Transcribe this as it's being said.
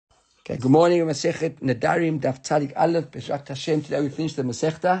Okay, good morning, Masechet Nedarim, Daf Tzadik Aleph, B'Ezrat Hashem. Today we finished the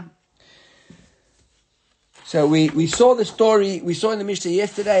Masechta. So we saw the story, we saw in the Mishnah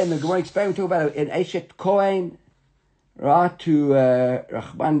yesterday, and the Gemara explained, we talked about an Eshet Kohen, right, to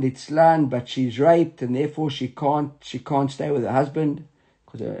Rahman Litzlan, but she's raped, and therefore she can't stay with her husband,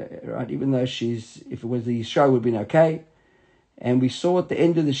 because right, even though if it was the Yisrael, it would have been okay. And we saw at the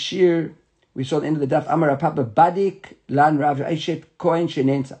end of the Shir, we saw at the end of the Daf, Amar Papa Badik Lan Rav Eshet Kohen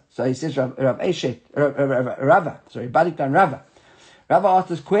Shenenza. So he says Rav Eshet, Rava, Badik Lan Rava. Rava asked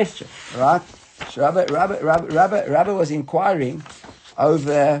this question, right? So Rava was inquiring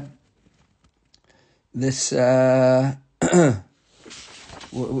over this. Actually,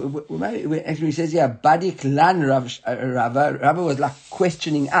 he says, yeah, Badik Lan Rava. Rava was like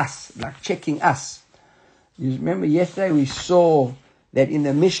questioning us, like checking us. You remember yesterday we saw that in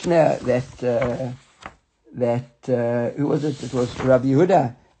the Mishnah who was it? It was Rabbi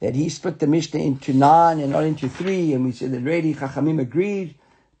Yehuda, that he split the Mishnah into 9 and not into 3, and we said that already Chachamim agreed,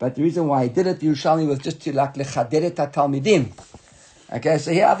 but the reason why he did it, the Yerushalmi, was just to like lechader et Talmidim. Okay,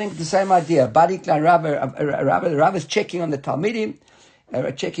 so here I think the same idea. Badik Lan Rav is checking on the Talmidim,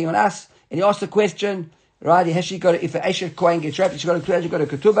 checking on us, and he asked the question, right? Has she got, if an Eshet Kohen gets raped, she got a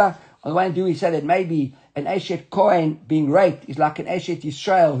ketubah? On the one hand, we say that maybe an Eshet Kohen being raped is like an Eshet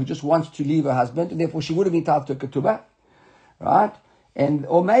Yisrael who just wants to leave her husband, and therefore she would have been entitled to a ketubah, right?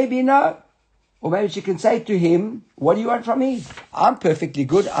 Or maybe no. Or maybe she can say to him, what do you want from me? I'm perfectly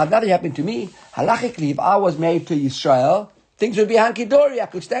good. Nothing happened to me. Halachically, if I was married to Yisrael, things would be hunky-dory. I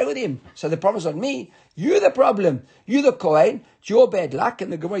could stay with him. So the problem's on me. You're the problem. You're the Kohen. It's your bad luck.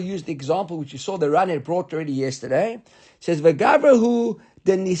 And the Gemara used the example which you saw the Ran had brought already yesterday. It says, V'gavrahu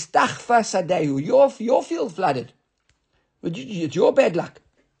the nistachfa sadehu. Your field flooded. It's your bad luck.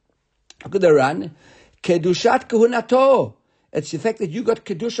 Look at the Ran. Kedushat kehunato. It's the fact that you got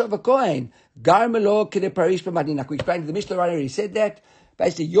kedusha of a Kohen. Garmelo kedeparish b'madina. We explained the Mishnah already said that.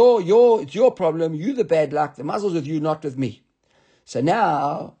 Basically, it's your problem. You the bad luck. The muzzle's with you, not with me. So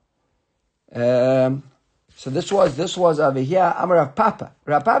now, so this was over here. Amar Rav Papa.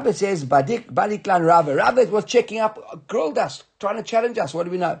 Rav Papa says, Badik Lan Rava. Rava was checking up, grilled us, trying to challenge us. What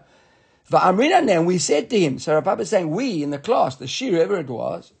do we know? Va'amrinan le, we said to him. So Rav Papa is saying, we in the class, the shir, whoever it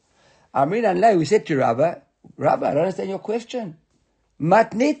was. Amrinan le, we said to Rava, I don't understand your question.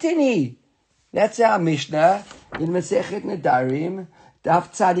 Matnitini. That's our Mishnah in Masechet Nedarim,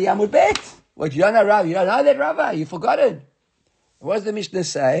 Daf Tzadi Amud Bet. What, you don't know Rava? You don't know that Rava? You forgot it. What does the Mishnah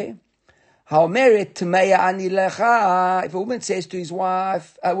say? How merit Tmeya ani lecha. If a woman says to his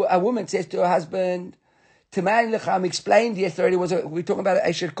wife, a woman says to her husband, Tmeya ani lecha, I'm explained yesterday, we're talking about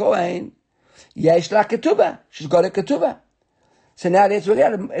Eshet Kohen. Yesh la ketubah. She's got a ketubah. So now that's what,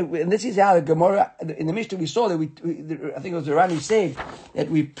 and this is how the Gemara, in the Mishnah we saw that I think it was the Rani said, that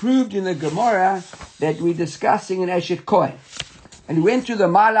we proved in the Gemara that we're discussing an Eshet Kohen. And we went through the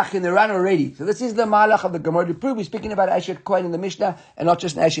Malach in the Ran already. So this is the Malach of the Gemara to prove we're speaking about Eshet Kohen in the Mishnah and not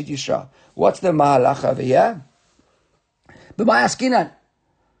just an Eshet Yisrael. What's the Malach over here? B'may Askinan.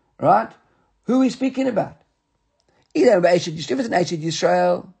 Right? Who are we speaking about? Either about Eshet Yisrael, if it's an Eshet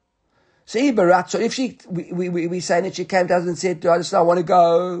Yisrael, so if we say that she came to us and said to us, I want to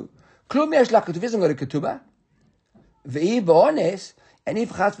go, Klum yesh la ketubah, isn't got a ketubah. V'i b'ones, and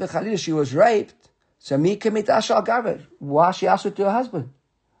if chas v'chalil she was raped, so mi kemit ashal gaver. Why she asked her to her husband?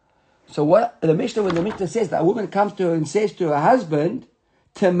 So what when the Mishnah says that a woman comes to her and says to her husband,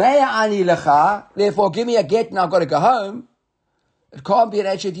 Tameya ani lecha, therefore give me a get and I've got to go home. It can't be an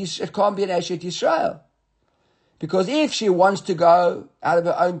Eshet Yisrael. Because if she wants to go out of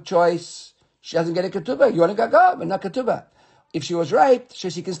her own choice, she doesn't get a ketubah. You want to go, but not ketubah. If she was raped,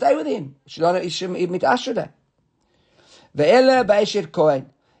 she can stay with him. She don't mit ashra. Ve'ela ba'eshet Kohen.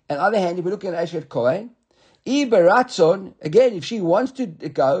 On the other hand, if we look at Eshet Kohen, Iberatzon, again, if she wants to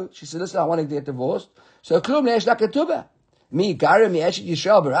go, she says, listen, I want to get divorced. So klum le'esh la ketubah. Mi gara mi Eshet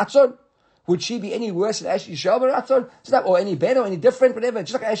Yisrael beratzon. Would she be any worse than Eshet Yisrael beratzon? Or any better, or any different, whatever.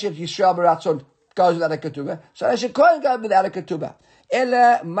 Just like Eshet Yisrael beratzon goes without a ketubah. So Eshet Kohen goes without a ketubah.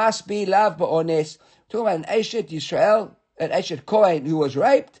 Ella must be lav ba'ones. Talking about an Eshet Yisrael, an Eshet Kohen who was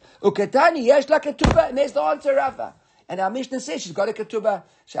raped. Uketani yesh la ketubah. And there's the answer, Rafa. And our Mishnah says she's got a ketubah.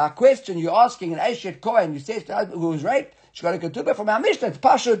 So our question, you're asking an Eshet Kohen who says to her who was raped, she got a ketubah from our Mishnah. It's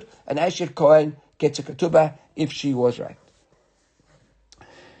pashut. An Eshet Kohen gets a ketubah if she was raped.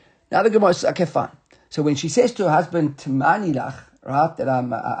 Now the Gemara says, okay, fine. So when she says to her husband, Tamani lach, right, that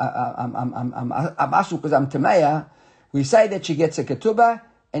I'm asur because I'm Tameya, we say that she gets a ketubah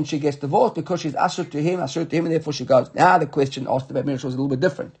and she gets divorced because she's asur to him, and therefore she goes. Now the question asked about marriage was a little bit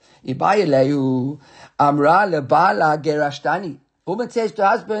different. Ibayelehu amra lebala gerashtani. Woman says to her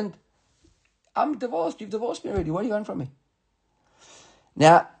husband, I'm divorced. You've divorced me already. What do you want from me?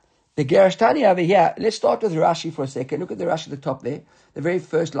 Now, the Gerashtani over here, let's start with Rashi for a second. Look at the Rashi at the top there. The very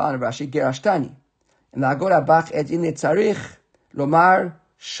first line of Rashi, Gerashtani. And the Agora Bach adds in the Tzarich, Lomar,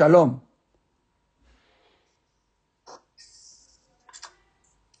 Shalom.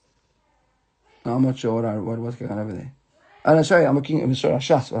 No, I'm not sure what's going on over there. Oh, no, sorry, I'm looking at Surah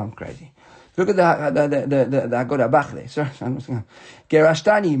Shas. I'm crazy. Look at the Agora Bach there. Sorry,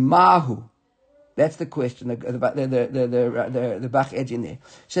 Gerashtani, Mahu. That's the question. The Bach edge in there. It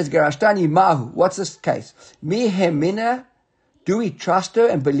says Gerashtani Mahu. What's this case? Mi hemina. Do we trust her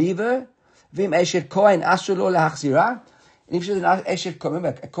and believe her? Vim eshet kohen asulo lahachzira. And if she's an eshet kohen,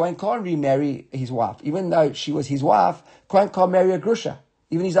 a kohen can't remarry his wife, even though she was his wife. Kohen can't marry a grusha.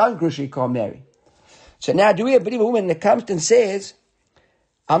 Even his own grusha he can't marry. So now, do we believe a woman that comes and says,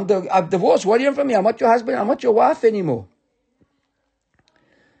 "I'm divorced. What do you want from me? I'm not your husband. I'm not your wife anymore."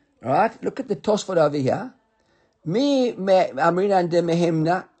 All right, look at the Tosfot over here. Mi amrinan de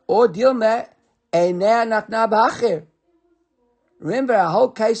mehemna or dilma einah natna b'acher. Remember our whole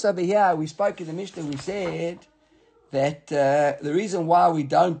case over here. We spoke in the Mishnah. We said that the reason why we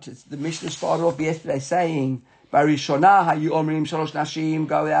don't. The Mishnah started off yesterday saying, "Barishonah hayu omrim shalosh nashim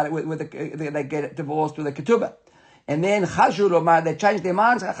go out with they get divorced with a ketubah," and then Chazul Omar they changed their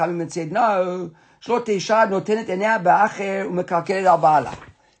minds. Chachamim and said, "No, shlot teishad notenet einah b'acher umekalkelet al ba'ala."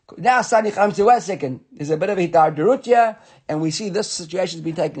 Now suddenly comes to, wait a second, there's a bit of a hidardarut here, and we see this situation has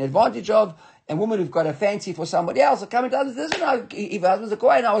been taken advantage of, and women who've got a fancy for somebody else are coming to others. This is not, if her husband's a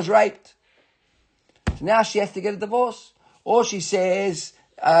Kohen, I was raped. So now she has to get a divorce. Or she says,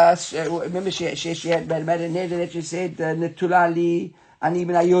 remember she had made a neder that she said, Netulali ani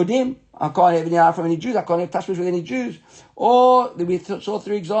min hayodim. I can't have any out from any Jews, I can't have touch with any Jews. Or, we saw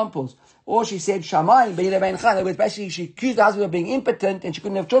three examples. Or she said, Shamayim, basically she accused the husband of being impotent and she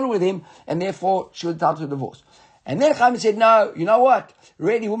couldn't have children with him, and therefore she was entitled to a divorce. And then Chaim said, no, you know what?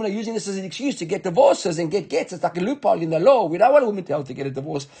 Really, women are using this as an excuse to get divorces and get gets. It's like a loophole in the law. We don't want a woman to be able to get a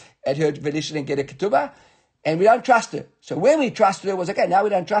divorce at her volition and get a ketubah, and we don't trust her. So when we trusted her, it was okay, now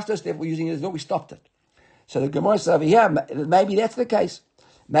we don't trust her, so therefore we're using it as law, we stopped it. So the Gemara says over here, maybe that's the case.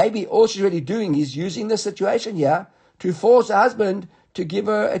 Maybe all she's really doing is using the situation here to force her husband to give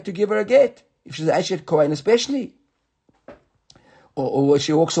her a get, if she's an Eshet Kohen especially, or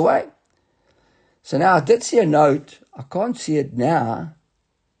she walks away. So now I did see a note. I can't see it now.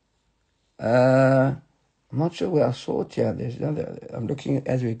 I'm not sure where I saw it here. There's another. I'm looking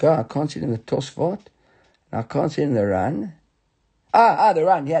as we go. I can't see it in the Tosfot. I can't see it in the Ran. The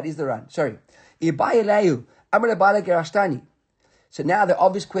Ran. Yeah, it is the Ran. Sorry. So now the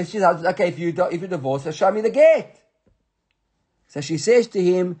obvious question is, okay, if you divorce her, show me the get. So she says to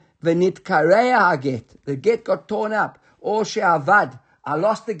him, "V'nit kareya haget." The get got torn up. Or she'avad. I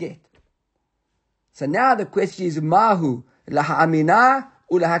lost the get. So now the question is, "Mahu laha'amina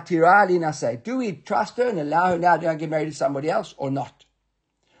ulahatira linasei." Do we trust her and allow her now to get married to somebody else, or not?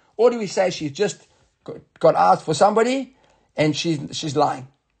 Or do we say she's just got asked for somebody and she's lying?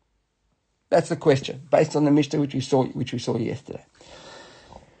 That's the question, based on the Mishnah which we saw yesterday.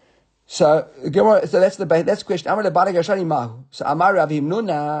 So that's the question. So Amar Rav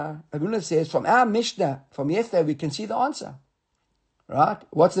Himnuna says, from our Mishnah from yesterday we can see the answer. Right?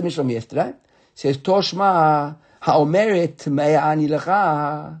 What's the Mishnah from yesterday? It says Toshma haomeret tmeya ani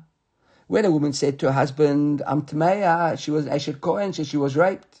lecha. When a woman said to her husband, "I'm tmeya," she was Eshet Kohen, she was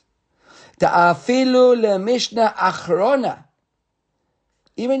raped. Ta'afilu le Mishnah achrona.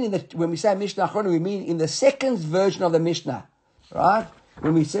 Even when we say Mishnah achrona, we mean in the second version of the Mishnah, right?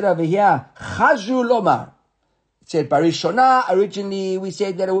 When we said over here, Chazul Lomar, it said Barishona. Originally, we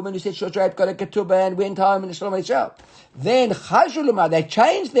said that a woman who said she was raped got a ketubah and went home and Shalom Yisrael. Then Chazul Lomar, they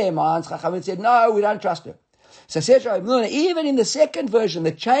changed their minds. Chachamim said, "No, we don't trust her." So says even in the second version,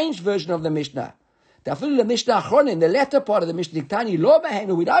 the changed version of the Mishnah, the Mishnah Achron, in the latter part of the Mishnah, Tani Lo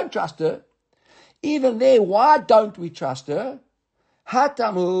Behenu, we don't trust her. Even there, why don't we trust her?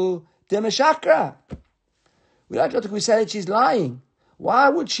 Hatamu demeshakra. We don't trust her. We say that she's lying. Why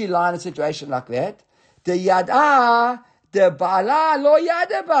would she lie in a situation like that? The yada, the bala lo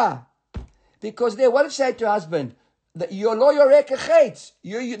yadaba. Because there, what did she say to her husband? That your lawyer rekachetz.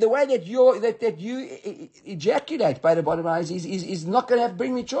 The way that you ejaculate, by the bottom line, is not going to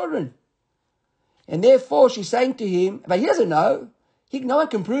bring me children. And therefore, she's saying to him, but he doesn't know. No one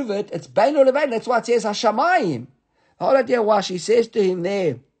can prove it. It's bain or levain. That's why it says Hashamayim. The whole idea why she says to him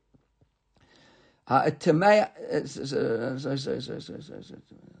there, okay,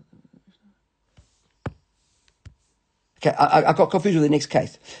 I got confused with the next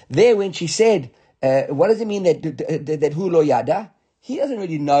case. There, when she said, what does it mean that hu lo yada? he doesn't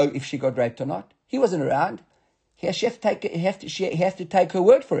really know if she got raped or not. He wasn't around. He has to take her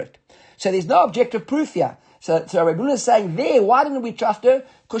word for it. So there's no objective proof here. So Rabbi Nuna is saying there, why didn't we trust her?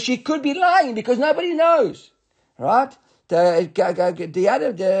 Because she could be lying, because nobody knows. Right? The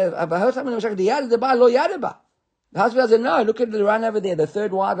husband doesn't know. Look at the run over there. The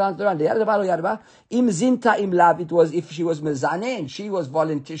third wild runs the run. Im zinta im lav. It was if she was mezaneh and she was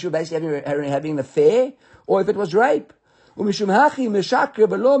volunteer, she was basically having an affair, or if it was rape. That's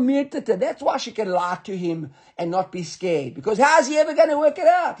why she can lie to him and not be scared. Because how's he ever going to work it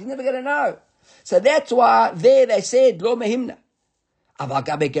out? He's never going to know. So that's why there they said, Lo mehimna. But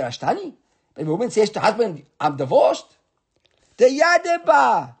the woman says to her husband, I'm divorced. The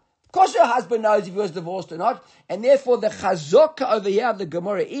yadeba. Of course her husband knows if he was divorced or not. And therefore the chazokah over here of the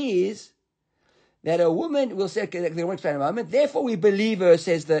Gemara is that a woman, we'll say, we'll explain in a moment, therefore we believe her,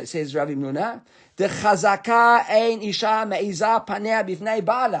 says Rabbi Nuna, the chazaka ein isha me'iza panea bifnei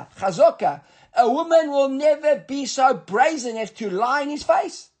bala. Chazokah. A woman will never be so brazen as to lie in his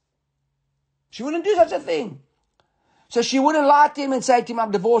face. She wouldn't do such a thing. So she wouldn't lie to him and say to him,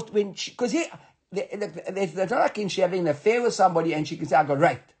 I'm divorced, because there's not like she's having an affair with somebody and she can say, I got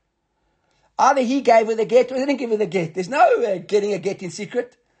raped. Either he gave her the get or he didn't give her the get. There's no getting a get in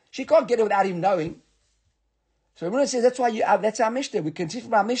secret. She can't get it without him knowing. So Ramona says, that's why that's our Mishnah. We can see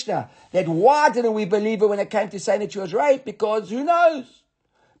from our Mishnah that why didn't we believe her when it came to saying that she was raped? Because who knows?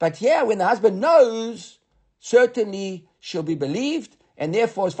 But here, when the husband knows, certainly she'll be believed. And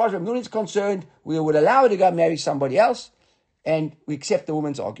therefore, as far as Ramona is concerned, we would allow her to go marry somebody else. And we accept the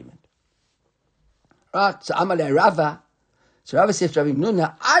woman's argument. Right, so Amalei Rava. So Rava says to Rabbi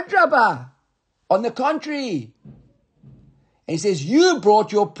Nuna, Adraba. On the contrary. And he says, you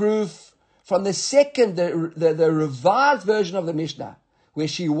brought your proof from the second, the revised version of the Mishnah, where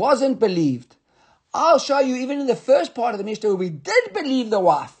she wasn't believed. I'll show you, even in the first part of the Mishnah, where we did believe the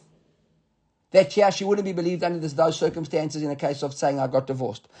wife, that she wouldn't be believed under those circumstances in the case of saying, I got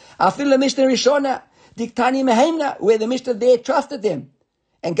divorced. I feel the Mishnah Rishona, Diktani Mehemna, where the Mishnah there trusted them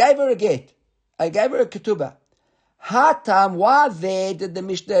and gave her a get. I gave her a ketubah. Hatam, why there did the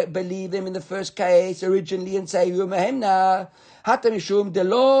Mishnah believe them in the first case originally and say, you Mehemna? Hatam Mishum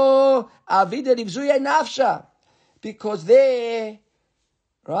Delo Avida Livzuya Nafsha. Because there,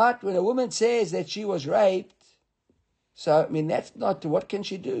 right, when a woman says that she was raped, so I mean that's not, what can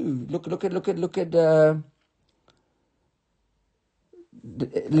she do? Look at Hatam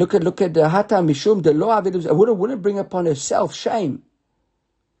Mishum Delo Avida. Wouldn't bring upon herself shame.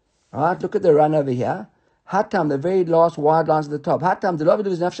 Right, look at the run over here. Hatam, the very last wide lines at the top. Hatam, the love of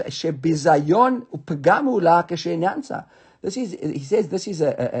nafsha shebizayon upegamu la kashenyansa. This is, he says, this is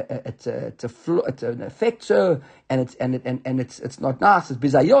it's an effect, sir, and it's not nice. It's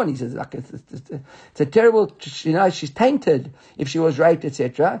bizayon. He says, like it's a terrible. She's tainted if she was raped,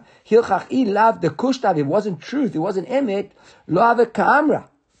 etc. Hilchach ilav the kushtav. It wasn't truth. It wasn't emet. Lo ave ka'amra.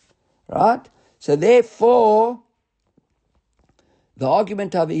 Right. So therefore, the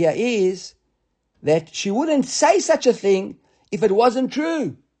argument over here is that she wouldn't say such a thing if it wasn't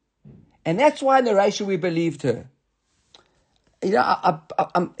true. And that's why in the ratio we believed her. You know,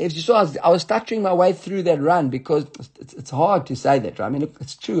 if you saw, I was stuttering my way through that run because it's hard to say that, right? I mean,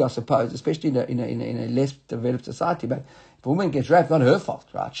 it's true, I suppose, especially in a less developed society. But if a woman gets raped, not her fault,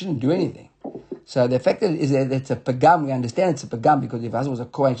 right? She didn't do anything. So the fact that it's a pagam, we understand it's a pagam because if her husband was a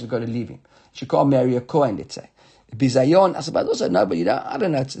Kohen, she's got to leave him. She can't marry a Kohen, let's say. Bizayon, I suppose also no, but I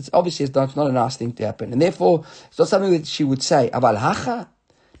don't know. It's obviously it's not a nice thing to happen, and therefore it's not something that she would say. Aval hacha,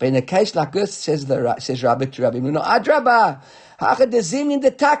 but in a case like this, says Rabbi to Rabbi Nuna, Adraba, hacha dezim in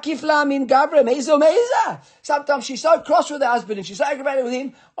the takif la min gavra meizo meiza. Sometimes she's so cross with her husband and she's so aggravated with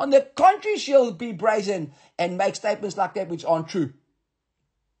him. On the contrary, she'll be brazen and make statements like that which aren't true.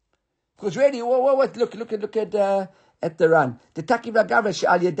 Because really, what? Look at the run. The Takiv Gavra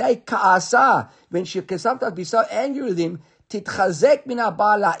al Yedei Ka'asa, when she can sometimes be so angry with him, Titchazek min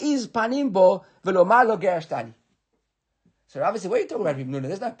ha'ba'al iz panim bo v'lomar lo gerashtani. So Rabbi said, what are you talking about, Rabbi Nuna?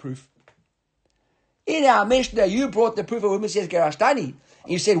 There's no proof. In our Mishnah, you brought the proof of woman says gerashtani.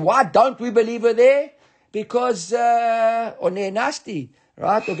 You said, why don't we believe her there? Because oneh nasti,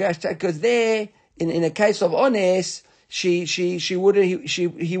 right? Or gerashtani, because there, in a case of ones, he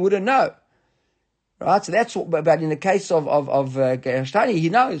wouldn't know. Right, so that's what, but in the case of Gerashtani, he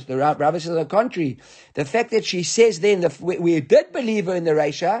knows. The Rabbi says on the contrary. The fact that she says then, we did believe her in the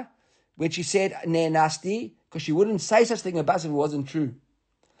Reisha, when she said, ne nasti, because she wouldn't say such thing about it if it wasn't true.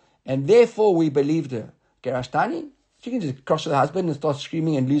 And therefore we believed her. Gerashtani, she can just cross with her husband and start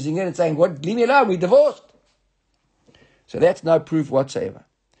screaming and losing it and saying, what, leave me alone, we divorced. So that's no proof whatsoever.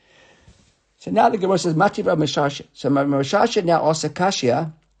 So now the Gemara says, Mativ Rav Meshasha. So Rav Meshasha now asks a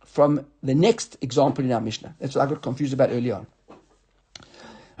kashya from the next example in our Mishnah. That's what I got confused about early on.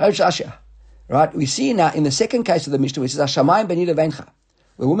 Rav Meshasha. Right? We see now in the second case of the Mishnah, which says, Hashamayim benida veincha,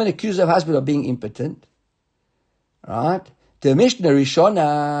 where a woman accuses her husband of being impotent. Right? The Mishnah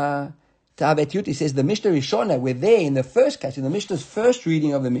Rishona, he says the Mishnah Rishona, we're there in the first case, in the Mishnah's first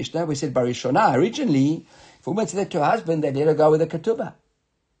reading of the Mishnah, we said Barishona, originally, if a woman said that to her husband, they'd let her go with the ketubah.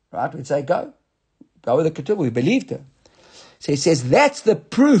 Right? We'd say, go with the ketubah. We believed her. So he says, that's the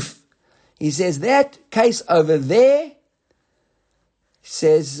proof. He says, that case over there,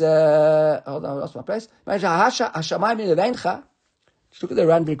 says, hold on, I lost my place. Just look at the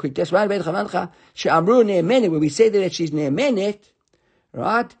run very quick. That's Ran Ben Chamancha. She'amru ne'emenet, where we say that she's ne'emenet,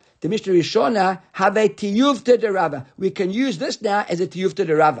 right? The Mishnah Rishona have a tiyuvta de Rava. We can use this now as a tiyuvta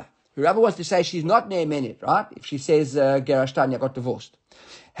de Rava. Rava wants to say she's not ne'emenet, right? If she says Gerashtanya got divorced.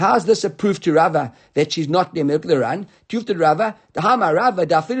 How is this a proof to Rava that she's not ne'emenet? Look at the run. Tiyuvta de Rava. The Hama Rava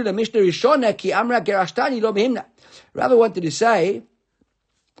dafilu the Mishnah Rishona ki amra Gerashtani lo behimna. Rava wanted to say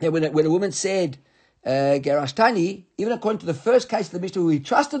that when a woman said Gerashtani, even according to the first case of the Mishnah, we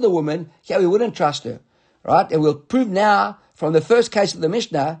trusted the woman, here we wouldn't trust her. Right? And we'll prove now from the first case of the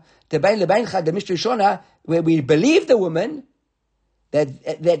Mishnah, the Mishnah Rishona, where we believe the woman, that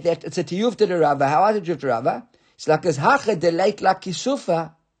it's a tiyuv to the Rava. How is it tiyuv to Rava? It's like as hacha de leit la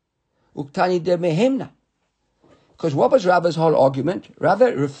kisufa, uktani de mehemna. Because what was Rava's whole argument?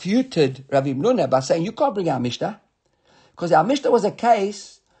 Rava refuted Rav Imnuna by saying, you can't bring our Mishnah. Because our Mishnah was a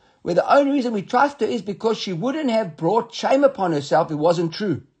case where the only reason we trust her is because she wouldn't have brought shame upon herself if it wasn't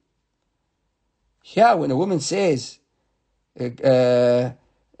true. Here, when a woman says, when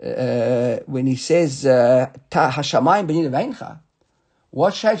he says, Hashamayim benida veincha,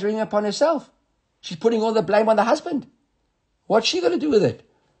 what's she bringing upon herself? She's putting all the blame on the husband. What's she going to do with it?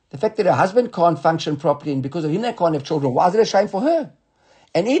 The fact that her husband can't function properly and because of him they can't have children, why is it a shame for her?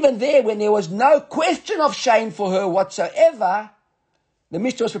 And even there, when there was no question of shame for her whatsoever, the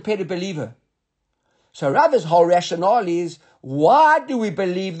Mishnah was prepared to believe her. So Rava's whole rationale is, why do we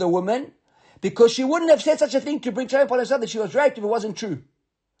believe the woman? Because she wouldn't have said such a thing to bring shame upon herself that she was raped if it wasn't true.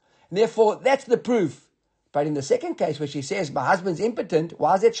 And therefore, that's the proof. But in the second case where she says, my husband's impotent,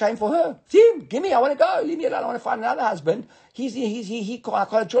 why is that shame for her? Tim, give me, I want to go. Leave me alone, I want to find another husband. I can't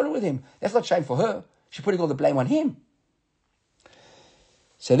have children with him. That's not shame for her. She's putting all the blame on him.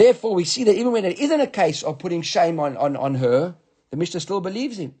 So therefore, we see that even when it isn't a case of putting shame on her, the Mishnah still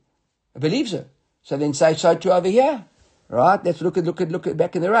believes her. So then say so too over here. Right? Let's look at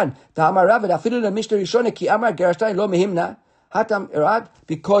back in the run. Right?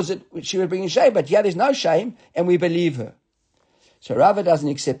 Because she was bringing shame, but yeah, there's no shame, and we believe her. So Rava doesn't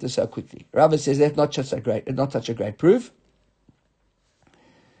accept this so quickly. Rava says that's not such a great proof.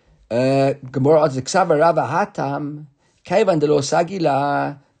 Gemara adds Ksava Rava hatam kaivan delo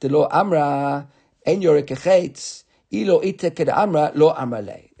sagila delo amra en yorekechetz. Ilo ite ked amra lo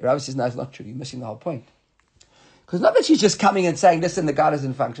amrale. Rava says no, it's not true. You're missing the whole point. Because not that she's just coming and saying, listen, the guy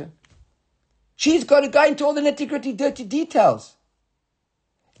doesn't function. She's got to go into all the nitty-gritty, dirty details.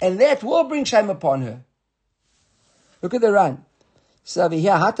 And that will bring shame upon her. Look at the run. So over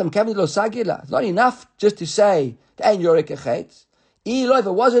here, hatam kavid lo sagila. It's not enough just to say, ein yorek echetz. If it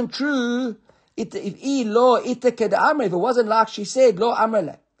wasn't true, if it wasn't like she said, lo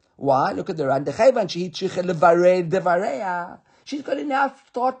amrale. Why? Look at the run. She's got to now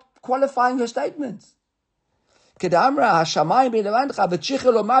start qualifying her statements. Kedamra Hashamayim b'levancha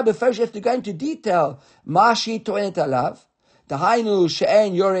v'tzichel omar b'fresh. She has to go into detail. Ma she toenet alav. Dahainu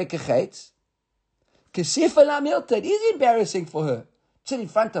she'en yorek echetz. Kesifa lamilta. It is embarrassing for her. Sit in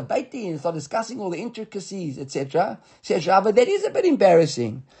front of Beit Din and start discussing all the intricacies, etc. Says Rava, that is a bit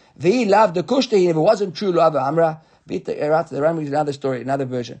embarrassing. V'hi lav the kushta. If it wasn't true, lo amra. The Ram is another story, another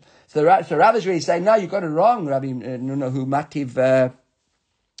version. So Rav is really saying, no, you got it wrong, Rabbi who Mativ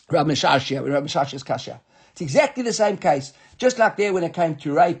Rav Meshashi's Kasha. It's exactly the same case. Just like there when it came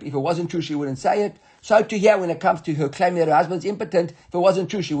to rape, if it wasn't true, she wouldn't say it. So to here when it comes to her claiming that her husband's impotent, if it wasn't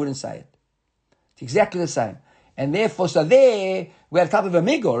true, she wouldn't say it. It's exactly the same. And therefore, so there, we had a type of a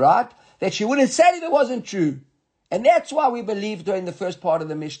migor, right? That she wouldn't say it if it wasn't true. And that's why we believed her in the first part of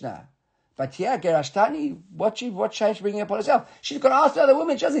the Mishnah. But here, Gerashtani, what shame bringing upon herself? She's going to ask the other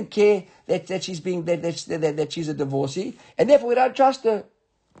woman. She doesn't care that she's being that she's a divorcee, and therefore we don't trust her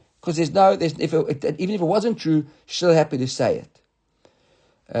because even if it wasn't true, she's still happy to say it.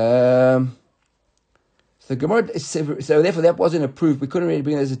 So Gemara, so therefore that wasn't approved. We couldn't really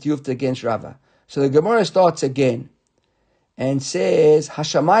bring it as a tiyufta against Rava. So the Gemara starts again and says,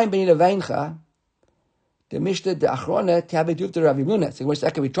 "Hashamayim benida veincha the Mishnah, the Achrona, to have a Tiyufta Rav Himnuna. So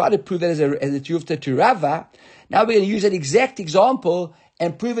we try to prove that as a Tiyufta to Rava. Now we're going to use that exact example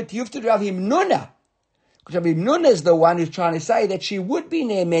and prove it Tiyufta to Rav Himnuna. Because Rav Himnuna is the one who's trying to say that she would be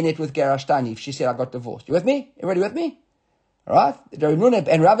ne'emenet with Gerashtani if she said, I got divorced. You with me? Everybody with me? All right? Rav Himnuna,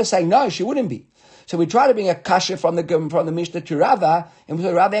 and Rava is saying, no, she wouldn't be. So we try to bring a kasha from the Mishnah to Rava, and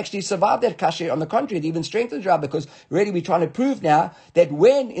so Rava actually survived that kasha. On the contrary, it even strengthens Rava, because really we're trying to prove now that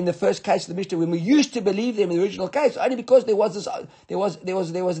when in the first case of the Mishnah, when we used to believe them in the original case, only because there was a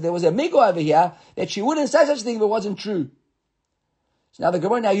migo over here that she wouldn't say such a thing if it wasn't true. So now the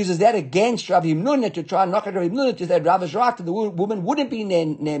Gemara now uses that against Rav Himnuna to try and knock at Rav Himnuna to say that Rav is right, that the woman wouldn't be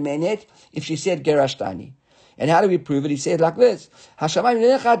ne'emenet if she said gerashtani. And how do we prove it? He said like this: because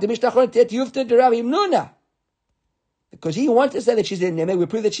he wants to say that she's ne'emenet. We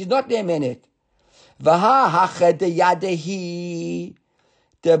prove that she's not ne'emenet. Right?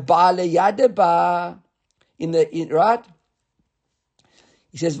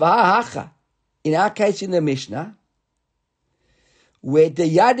 He says in our case in the Mishnah, where the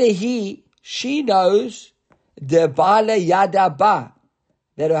yadehi, she knows the bala yadaba,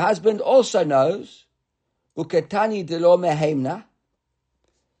 that her husband also knows. Ukatani de lo mehemna.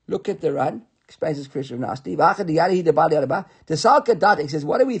 Look at the run. Explains this question nasty. The Salka Datek says,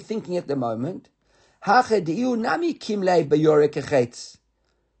 what are we thinking at the moment?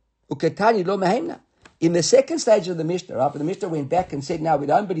 In the second stage of the Mishnah, after the Mishnah went back and said, now we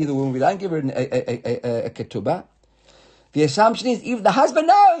don't believe the woman, we don't give her a ketubah. The assumption is, if the husband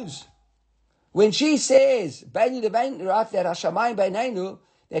knows, when she says, that Hashamayim Beinenu,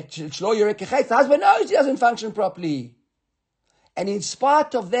 that the husband knows he doesn't function properly. And in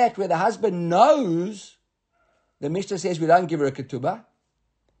spite of that, where the husband knows, the Mishnah says we don't give her a ketubah.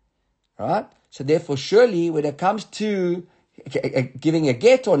 Right? So therefore, surely, when it comes to giving a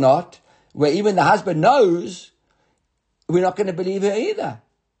get or not, where even the husband knows, we're not going to believe her either.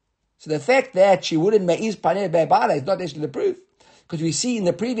 So the fact that she wouldn't me'iz paneh be'bala is not actually the proof. Because we see in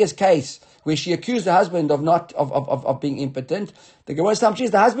the previous case, where she accused the husband of being impotent, the Gemara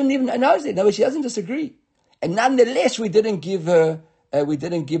says the husband even knows it. No, she doesn't disagree. And nonetheless, we didn't give her a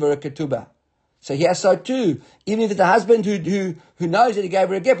ketubah. So here, so too, even if it's the husband who knows that he gave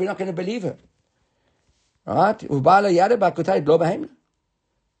her a gift, we're not going to believe her. Right?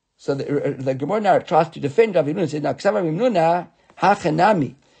 So the Gemara now tries to defend Rav Himnuna and says, now, Ksav Himnuna,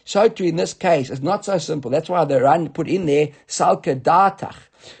 hachanami. So too in this case, it's not so simple. That's why the Ran put in there, Salka Datach.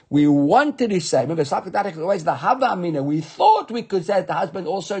 We wanted to say, remember, Salka Datach is always the Hava Amina. We thought we could say that the husband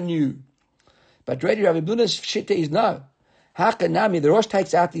also knew. But really, Rav Himnuna's shitta is no. Hachanami, the Rosh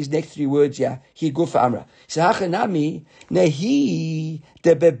takes out these next three words here. He gufa amra. So Hachanami, nehi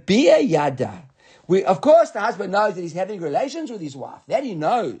de bebia yada. Of course, the husband knows that he's having relations with his wife. That he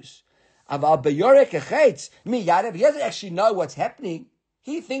knows. Aval beyorek echetz mi yada. He doesn't actually know what's happening.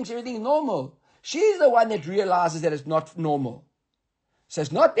 He thinks everything's normal. She's the one that realizes that it's not normal. So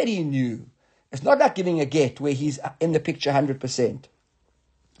it's not that he knew. It's not like giving a get where he's in the picture 100%.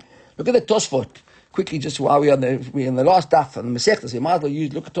 Look at the Tosfot. Quickly, just while we're in the last daf on the Masechta, so you might as well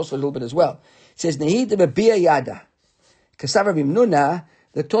look at Tosfot a little bit as well. It says, Nehi de bebia yada. Kasav Rav Himnuna,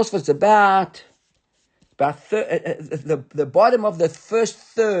 the Tosfot's about the bottom of the first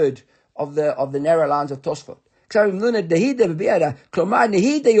third of the narrow lines of Tosfot. He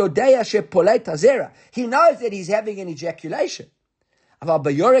knows that he's having an ejaculation. But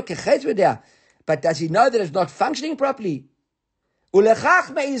does he know that it's not functioning properly? And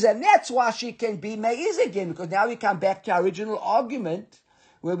that's why she can be me'iz again, because now we come back to our original argument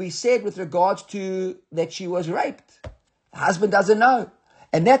where we said with regards to that she was raped. The husband doesn't know.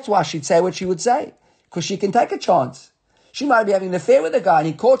 And that's why she'd say what she would say, because she can take a chance. She might be having an affair with a guy and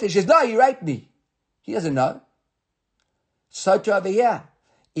he caught her. She says, no, you raped me. He doesn't know. So to over here,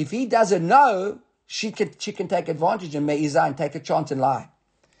 if he doesn't know, she can take advantage and me'iza and take a chance and lie.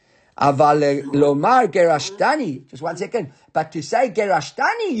 Aval lomar gerashtani, just 1 second. But to say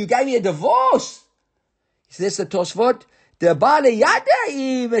gerashtani, you gave me a divorce. Is this the Tosfot? The bala yada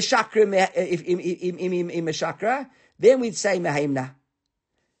meshakra, then we'd say mehemna.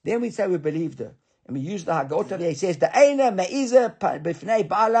 Then we'd say we believed her. And we use the Hagot there. He says, the eina me'iza b'fnei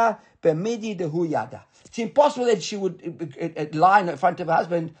bala b'midi dehu yada. It's impossible that she would lie in front of her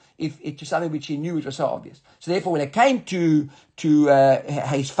husband if to something which she knew it was so obvious. So therefore, when it came to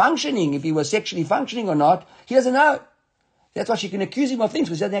his functioning, if he was sexually functioning or not, he doesn't know. That's why she can accuse him of things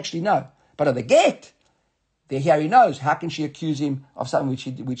because he doesn't actually know. But of the get, here he knows. How can she accuse him of something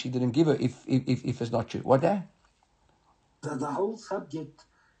which he didn't give her if it's not true? What there? The whole subject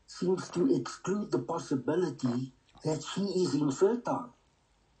seems to exclude the possibility that she is infertile.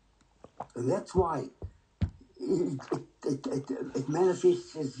 And that's why it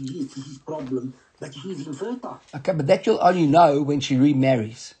manifests as his problem, but he's infertile. Okay, but that you'll only know when she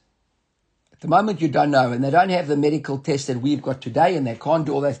remarries. At the moment, you don't know, and they don't have the medical tests that we've got today, and they can't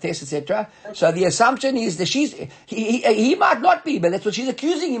do all those tests, etc. So the assumption is that he might not be, but that's what she's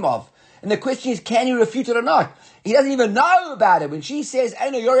accusing him of. And the question is, can he refute it or not? He doesn't even know about it. When she says,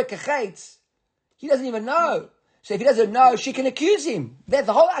 "Eino yorek hachaitz," he doesn't even know. So if he doesn't know, she can accuse him. That's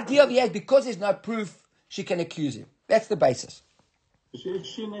the whole idea of he has, because there's no proof, she can accuse him. That's the basis.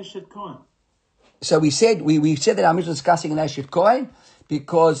 So we said that I'm discussing an Eshet Kohen,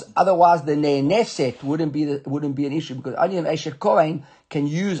 because otherwise the Ne'neset wouldn't be an issue, because only an Eshet Kohen can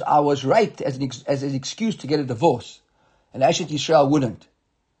use "I was raped" as an excuse to get a divorce, and Eshet Yisrael wouldn't.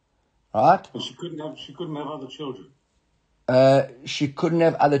 Right? But she couldn't have other children. She couldn't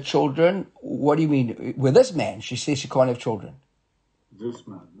have other children. What do you mean? With this man, she says she can't have children. This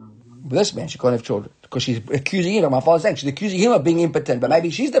man. With this man, she can't have children, because she's accusing him. My father's saying she's accusing him of being impotent, but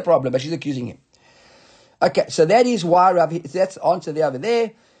maybe she's the problem, but she's accusing him. Okay, so that is why that's the answer there over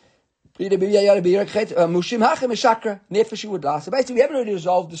there. Therefore, she would lie. So basically, we haven't really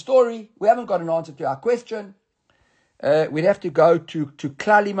resolved the story. We haven't got an answer to our question. We'd have to go to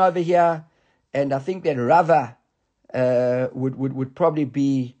Klalim over here, and I think that Rava would probably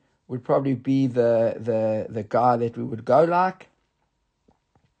be the guy that we would go like.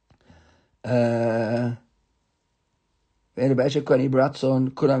 I don't see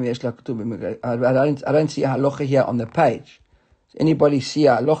a halacha here on the page. Does anybody see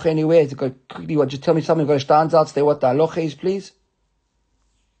a halacha anywhere? Quickly, just tell me something. Got a stanza there. What the halacha is, please.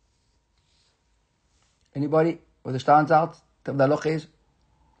 Anybody? What the stanza? The halacha is.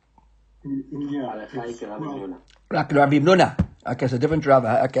 Rabbi Ibnuna. Okay, so different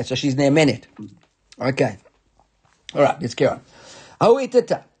Rava. Okay, so she's near Menet. Okay. All right, let's carry on.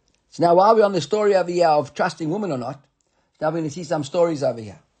 So now, while we're on the story over here of trusting women or not, now we're going to see some stories over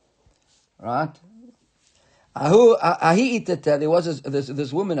here. Right? There was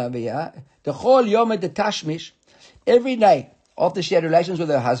this woman over here. The whole yom the tashmish, every day after she had relations with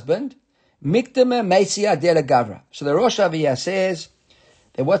her husband, miktama meisia dela gavra. So the Rosh over here says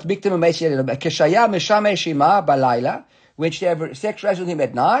that what's miktama meisia dela gavra? Keshaya meshame shima balayla, when she had sex relations with him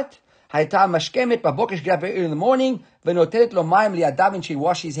at night. Hayta mashkemet babokesh grab in the morning. Venotelet lo mayim liadav, and she'd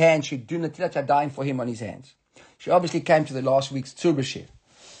wash his hands. She'd do netilat yadayim for him on his hands. She obviously came to the last week's Tzur B'Shir.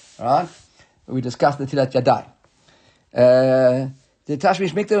 Alright? We discussed netilat yadayim. The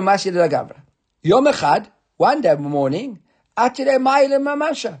tashmish mikdav masya de la gavra. Yom echad, one day morning, atirei mayim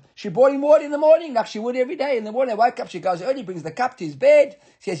mamasha. She brought him water in the morning, like she would every day. In the morning, I wake up, she goes early, brings the cup to his bed,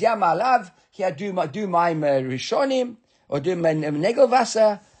 says, "Ya ma'alav, here do my rishonim, or do my negel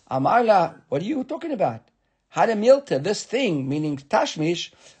vasa." Amarla, what are you talking about? Hada milta, this thing, meaning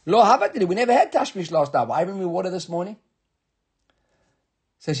tashmish, lo havatili. We never had tashmish last night. Why bring me water this morning?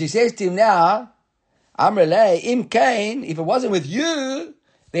 So she says to him now, Amrele, im kain, if it wasn't with you,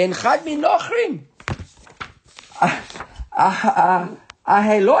 then chad min nochrim.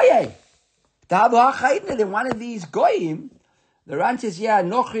 Aheloye. Tabu hachaydne, then one of these goyim, the Ran says, yeah,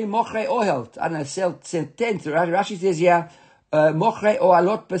 nochrim mochre ohelt. And a sentence, Rashi says, yeah, mochre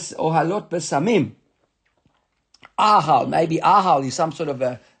ohalot besamim. Ahal, maybe ahal is some sort of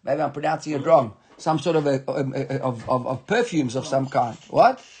a, maybe I'm pronouncing it wrong, some sort of of perfumes of some kind.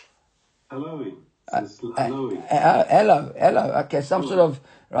 What? Aloe. Hello. Okay, some sort of,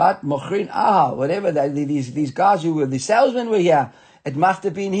 right, mochrin ahal, whatever, these guys who were, the salesmen were here, it must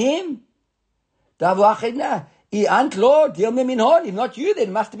have been him. Davu achidna. If not you, then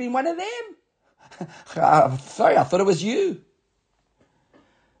it must have been one of them. Sorry, I thought it was you.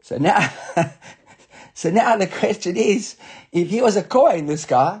 So now the question is, if he was a Kohen, this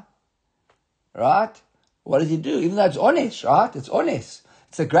guy, right, what does he do? Even though it's honest, right? It's honest.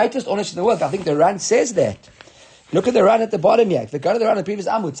 It's the greatest honest in the world. I think the Ran says that. Look at the Ran at the bottom here. If they go to the Ran, the previous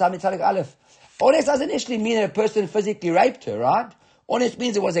Amud, Sami Tzadik Aleph. Honest doesn't actually mean that a person physically raped her, right? Honest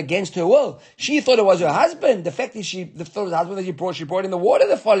means it was against her will. She thought it was her husband. The fact is she thought it was her husband that she brought in the water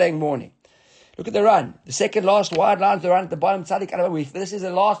the following morning. Look at the Ran. The second last wide line of the Ran at the bottom. This is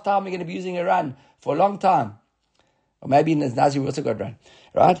the last time we're going to be using a Ran for a long time. Or maybe in the Nazi we also got Ran.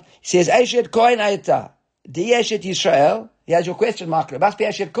 Right? He says, Eshet Kohen Ayata. Di Eshet Yisrael. He has your question mark. It must be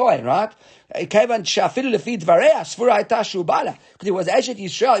Eshet Kohen, right? Kevan Shafilu Lefi Dvareya. Sfura Ayata Shubala. Because it was Eshet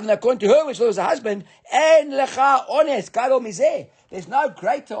Yisrael. Even according to her, which was her husband, En Lecha Honest. Kado Mizeh. There's no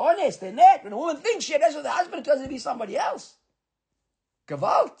greater honest than that. When a woman thinks she has with her husband, it doesn't be somebody else.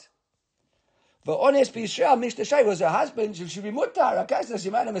 Gewalt. The honest Israel, Mr. Shay was her husband. She should be mutar. Okay, so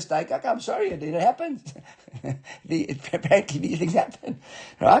she made a mistake. Okay, I'm sorry, it happened. Apparently, these things happen,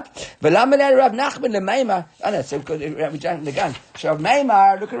 right? But Rav Nachman leMeimar. Oh no, so we jumped the gun. So Rav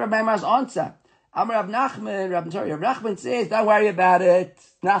Meimar, look at Rav Meimar's answer. Amar Rav Nachman. Rav Nachman says, "Don't worry about it.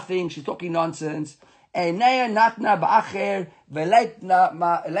 Nothing. She's talking nonsense." Natna ba'acher ve'leitla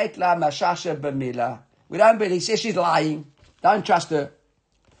mashasha b'mila. We don't believe. He says she's lying. Don't trust her.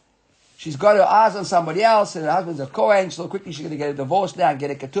 She's got her eyes on somebody else, and her husband's a Kohen, so quickly she's going to get a divorce now and get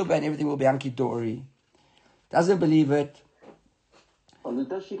a ketubah, and everything will be hunky-dory. Doesn't believe it. Well,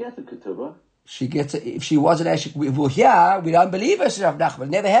 does she get a ketubah? She gets it. If she wasn't actually, we don't believe her, says Rav Nachman. It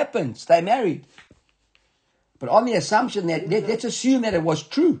never happened. Stay married. But on the assumption that, let's assume that it was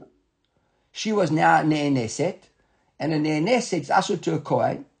true. She was now ne'eneset, and a ne'eneset is asur to a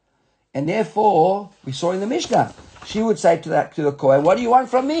Kohen, and therefore, we saw in the Mishnah, she would say to the Kohen, what do you want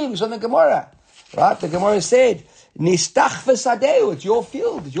from me? We saw in the Gemara. Right? The Gemara said, Nistach v'sadeu, it's your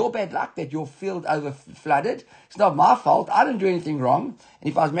field, it's your bad luck that your field over flooded. It's not my fault. I didn't do anything wrong. And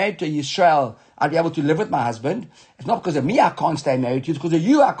if I was married to Yisrael, I'd be able to live with my husband. It's not because of me I can't stay married to you, it's because of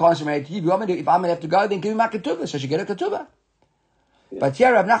you I can't stay married to you. If I'm going to have to go, then give me my ketubah. So she get a ketubah. Yeah. But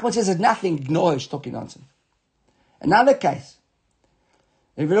here Rav Nachman says there's nothing. Ignore her, she's talking nonsense. Another case.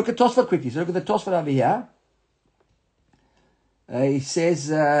 If you look at Tosfot quickly, so look at the Tosfot over here. He says,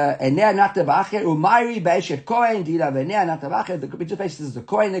 "Enea nata b'acher umayri be'eshet Kohen dila v'enea nata b'acher." The basically is the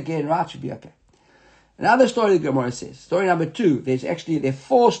Kohen again, right? Should be okay. Another story the Gemara says. Story number 2. There are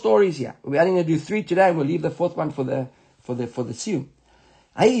 4 stories here. We're only going to do 3 today, and we'll leave the 4th one for the siyum.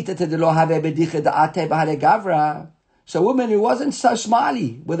 So a woman who wasn't so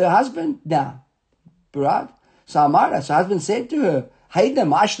smiley with her husband now, right? So her husband said to her, "Haidna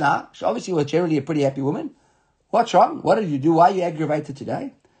mashna." She obviously was generally a pretty happy woman. What's wrong? What did you do? Why are you aggravated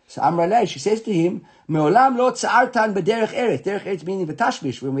today? So Amraleh, she says to him, "Me'olam lo tzartan b'derech eretz." Derech eretz meaning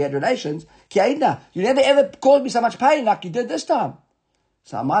b'tashmish, when we had relations. Ki haidna, you never ever caused me so much pain like you did this time.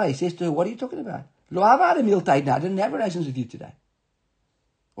 So Amraleh says to her, "What are you talking about? Lo havada milta haidna. I didn't have relations with you today.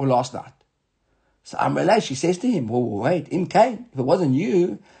 Or last night." So Amraleh, she says to him, "Well, wait, in Cain, if it wasn't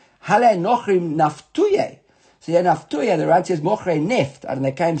you, halei nochrim naftuye." So yeah, naftuye, the right says mochre neft, and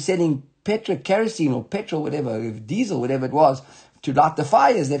they came selling kerosene or petrol, whatever, diesel, whatever it was, to light the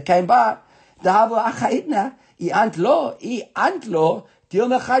fires that came by. He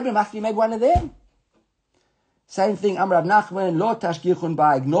made one of them. Same thing, Amar Rav Nachman, lo tashgichun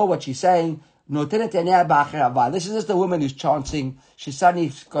ba, ignore what she's saying. This is just a woman who's chancing. She's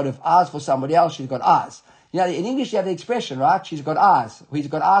suddenly got eyes for somebody else. She's got eyes. You know, in English you have the expression, right? She's got eyes. He's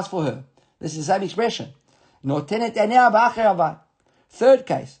got eyes for her. This is the same expression. Third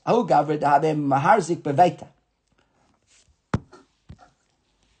case. Ahu gavra dahabe maharzik beveita.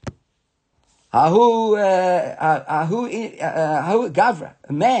 Ahu gavra,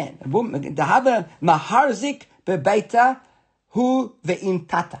 a man, a woman, dahabe maharzik beveita hu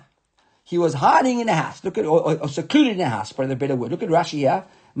ve'intata. He was hiding in a house. Look at, or secluded in a house, probably the better word. Look at Rashi here.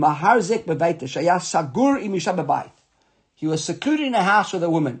 Maharzik beveita shaya sagur imisha bebayit. He was secluded in a house with a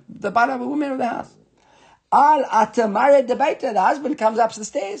woman. The bottom of a woman of the house. Al atamare debater. The husband comes up the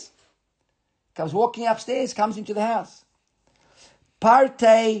stairs. Comes walking upstairs, comes into the house.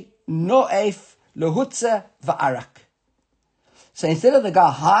 Parte noef lehutza va'arak. So instead of the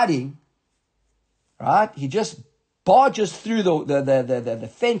guy hiding, right, he just barges through the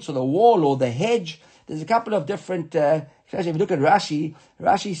fence or the wall or the hedge. There's a couple of different, especially if you look at Rashi,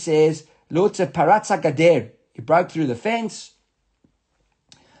 Rashi says, lehutza paratza gader. He broke through the fence.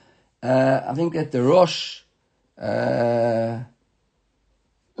 I think that the Rosh, Paratza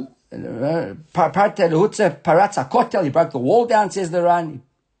Kotel, he broke the wall down, says the Ran. He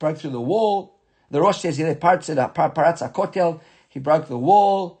broke through the wall. The Rosh says here, Paratza Kotel, he broke the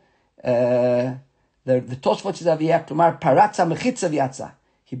wall. The Tosfot says over here, Paratza Mechitza Vyatza,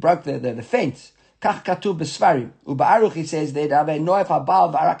 he broke the fence. Kach Katuv B'Sfarim. U'Ba'aruch, he says, the Noef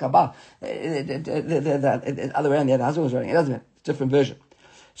Habal V'Arak Habal. The other way around, the husband was running. It doesn't matter. It's a different version.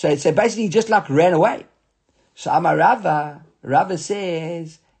 So it said basically he just like ran away. So Amar Rava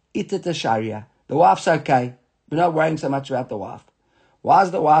says, Itata Sharia. The wife's okay. We're not worrying so much about the wife. Why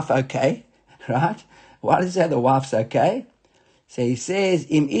is the wife okay? Right? Why does he say the wife's okay? So he says,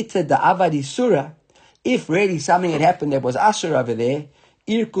 Im ita da avadi surah. If really something had happened that was asur over there,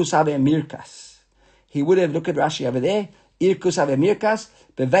 irkus have mirkas. He would have looked at Rashi over there. Irkus have mirkas.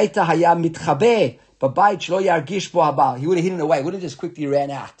 Beveita hayam mitchabeh. He would have hidden away. He wouldn't have just quickly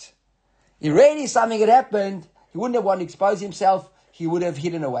ran out. If really something had happened, he wouldn't have wanted to expose himself. He would have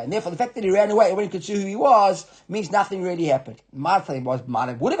hidden away. And therefore, the fact that he ran away, everyone could see who he was, means nothing really happened. Would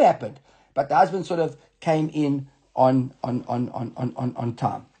have happened. but the husband sort of came in on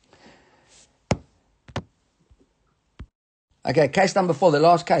time. Okay, case number 4, the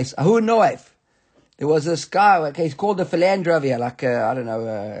last case. Ahu Noef. There was this guy, okay, he's called a philanderer over here, like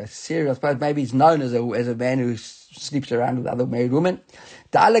a serial, I suppose maybe he's known as a man who sleeps around with other married women.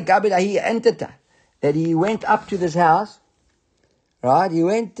 That he went up to this house, right? He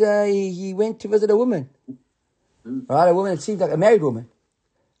went to visit a woman, right? A woman, it seemed like a married woman.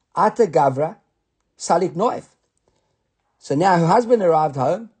 Ata Gavra, Salik Noef. So now her husband arrived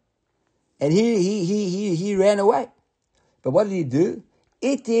home, and he ran away. But what did he do?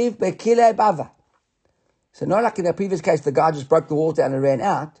 Itiv bekile bava. So not like in the previous case, the guy just broke the wall down and ran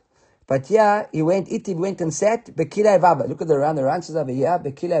out. But here, he went and sat, bekile bava. Look at the answers over here,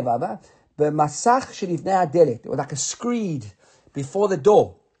 bekile bava. B'masach shelifnei hadelet. It was like a screed before the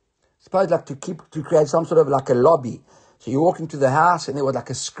door. Suppose like to create some sort of like a lobby. So you walk into the house, and there was like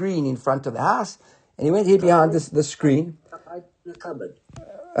a screen in front of the house. And he went here behind the screen. The cupboard.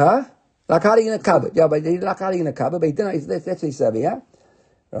 Like hiding in a cupboard. Yeah, but he like hiding in a cupboard, but he didn't. That's what he said over here.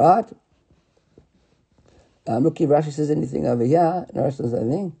 Right? Look if Rashi says anything over here. No, Rashi says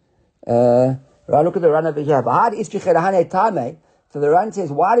anything. Right, look at the run over here. So the run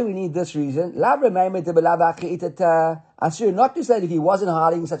says, why do we need this reason? Not to say that if he wasn't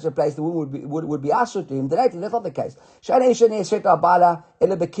hiding in such a place, the woman would be asur to him. That's not the case.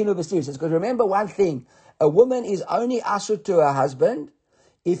 Because remember one thing, a woman is only asur to her husband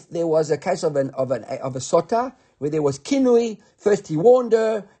if there was a case of a sota, where there was kinui, first he warned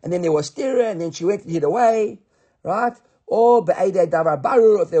her, and then there was stira, and then she went and hid away, right? Or be'edei davar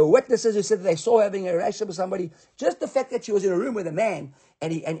barur, if there were witnesses who said that they saw her having a relationship with somebody, just the fact that she was in a room with a man,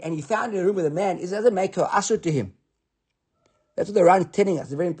 and he found her in a room with a man, it doesn't make her asur to him. That's what the Ran is telling us.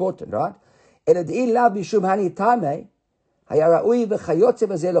 It's very important, right?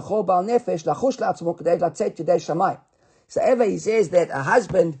 So ever he says that a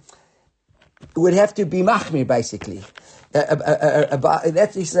husband would have to be machmir, basically.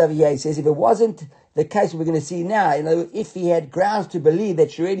 That's he says if it wasn't the case we're going to see now, if he had grounds to believe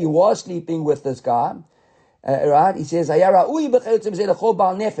that she really was sleeping with this guy, right? He says, a guy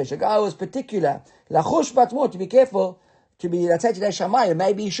was particular, to be careful, to be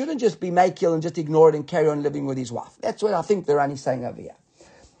maybe he shouldn't just be makil and just ignore it and carry on living with his wife. That's what I think the Ran is saying over here.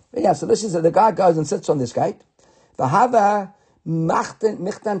 But yeah, so this is the guy goes and sits on this gate. There was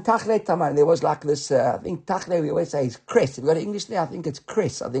like this, I think tachle, we always say is cress. If you've got an English there, I think it's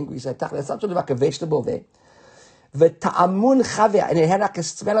cress. I think we say tachle. It's some sort of like a vegetable there. And it had like a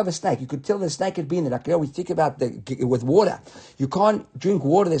smell of a snake. You could tell the snake had been there. Like, we think about with water. You can't drink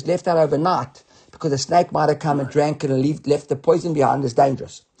water that's left out overnight because a snake might have come and drank it and left the poison behind. It's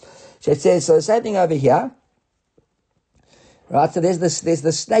dangerous. So it says, so the same thing over here. Right, so there's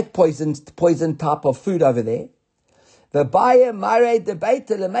the snake poison type of food over there. The buyer married the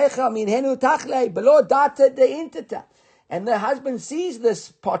beta lemecha min henu tachle below data de intita, and the husband sees this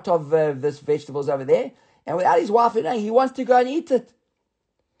pot of this vegetables over there, and without his wife knowing, he wants to go and eat it.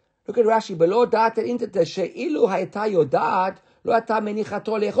 Look at Rashi below data intita sheilu hayta yodad lo ata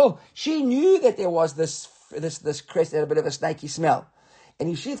menichato lecho. She knew that there was this crest and a bit of a snaky smell, and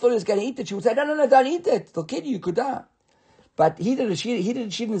if she thought he was going to eat it, she would say, no, don't eat it. It'll kill you. You could die. But she didn't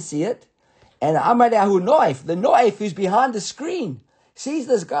see it. And Amarahu Noif, the Noif who's behind the screen, sees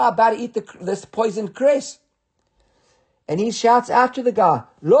this guy about to eat this poisoned cress. And he shouts out to the guy,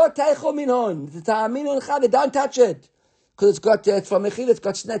 Lo teicho minon, don't touch it. Because it's from Mechil,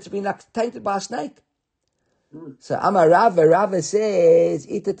 it's been like tainted by a snake. So Rava says,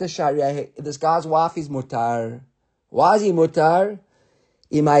 this guy's wife is mutar. Why is he mutar?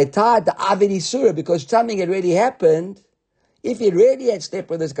 Because something had already happened. If he really had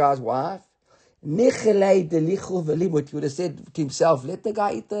slept with this guy's wife, he would have said to himself, let the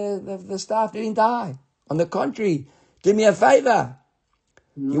guy eat the stuff, let him die. On the contrary, do me a favor.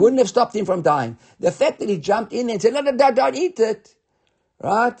 He wouldn't have stopped him from dying. The fact that he jumped in and said, no, don't eat it.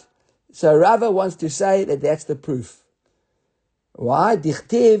 Right? So Rava wants to say that that's the proof. Why?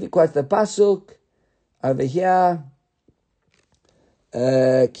 Dichtiv, quotes the pasuk over here,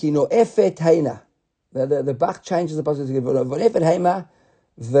 Kino efet heina. The Bach changes the pasuk to give efet heina.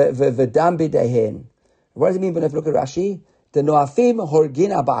 V'dam b'dehen. What does it mean when I look at Rashi? The noafim horgin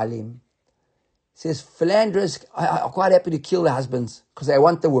aba'alim. Says philanderers are quite happy to kill the husbands because they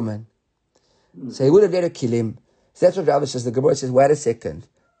want the woman. So he would have let her kill him. So that's what Rava says. The Gemara says, wait a second.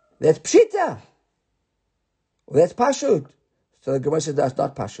 That's pshita. Well, that's pashut. So the Gemara says, that's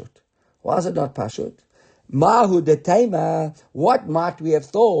not pashut. Why is it not pashut? Mahu detema. What might we have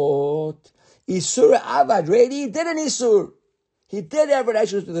thought? Isur avad. Really, he did an isur. He did have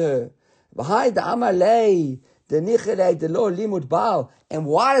relations with her. Behind the Amalei, the Nichelei, the Lo Limud Baal. And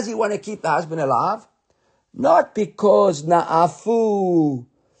why does he want to keep the husband alive? Not because Na'afu,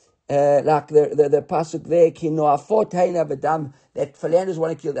 like the pasuk there, Ki No'afot Heina V'dam, that philanderers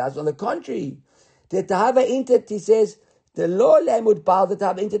want to kill the husband. On the contrary, the Tahava Intet, he says, the Lo Limud Baal, the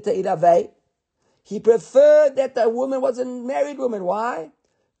Tahava Intet Te'ilavei, he preferred that the woman was a married woman. Why?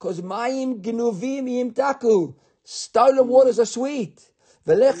 Because Mayim Gnuvim Yim Taku, stolen waters are sweet.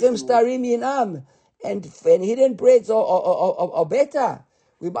 Velechem Starim Yinam, and hidden breads are better.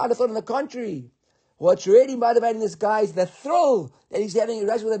 We might have thought on the contrary. What's really motivating this guy is the thrill that he's having a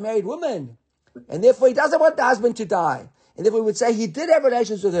relationship with a married woman. And therefore he doesn't want the husband to die. And therefore we would say he did have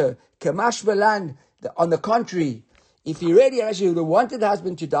relations with her. Kamash Balan, on the contrary. If he really actually would have wanted the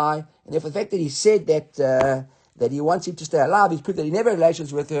husband to die, and therefore the fact that he said that he wants him to stay alive is proof that he never had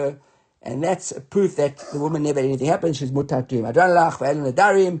relations with her, and that's a proof that the woman never had anything happen. She's mutar to him. Adran lach ve'el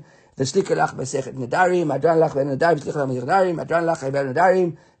nedarim, v'slika lach mesechet nedarim, adran lach ve'el nedarim, v'slika lach mesechet nedarim, adran lach ve'el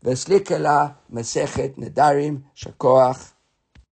nedarim, v'slika lach mesechet nedarim, shakoach.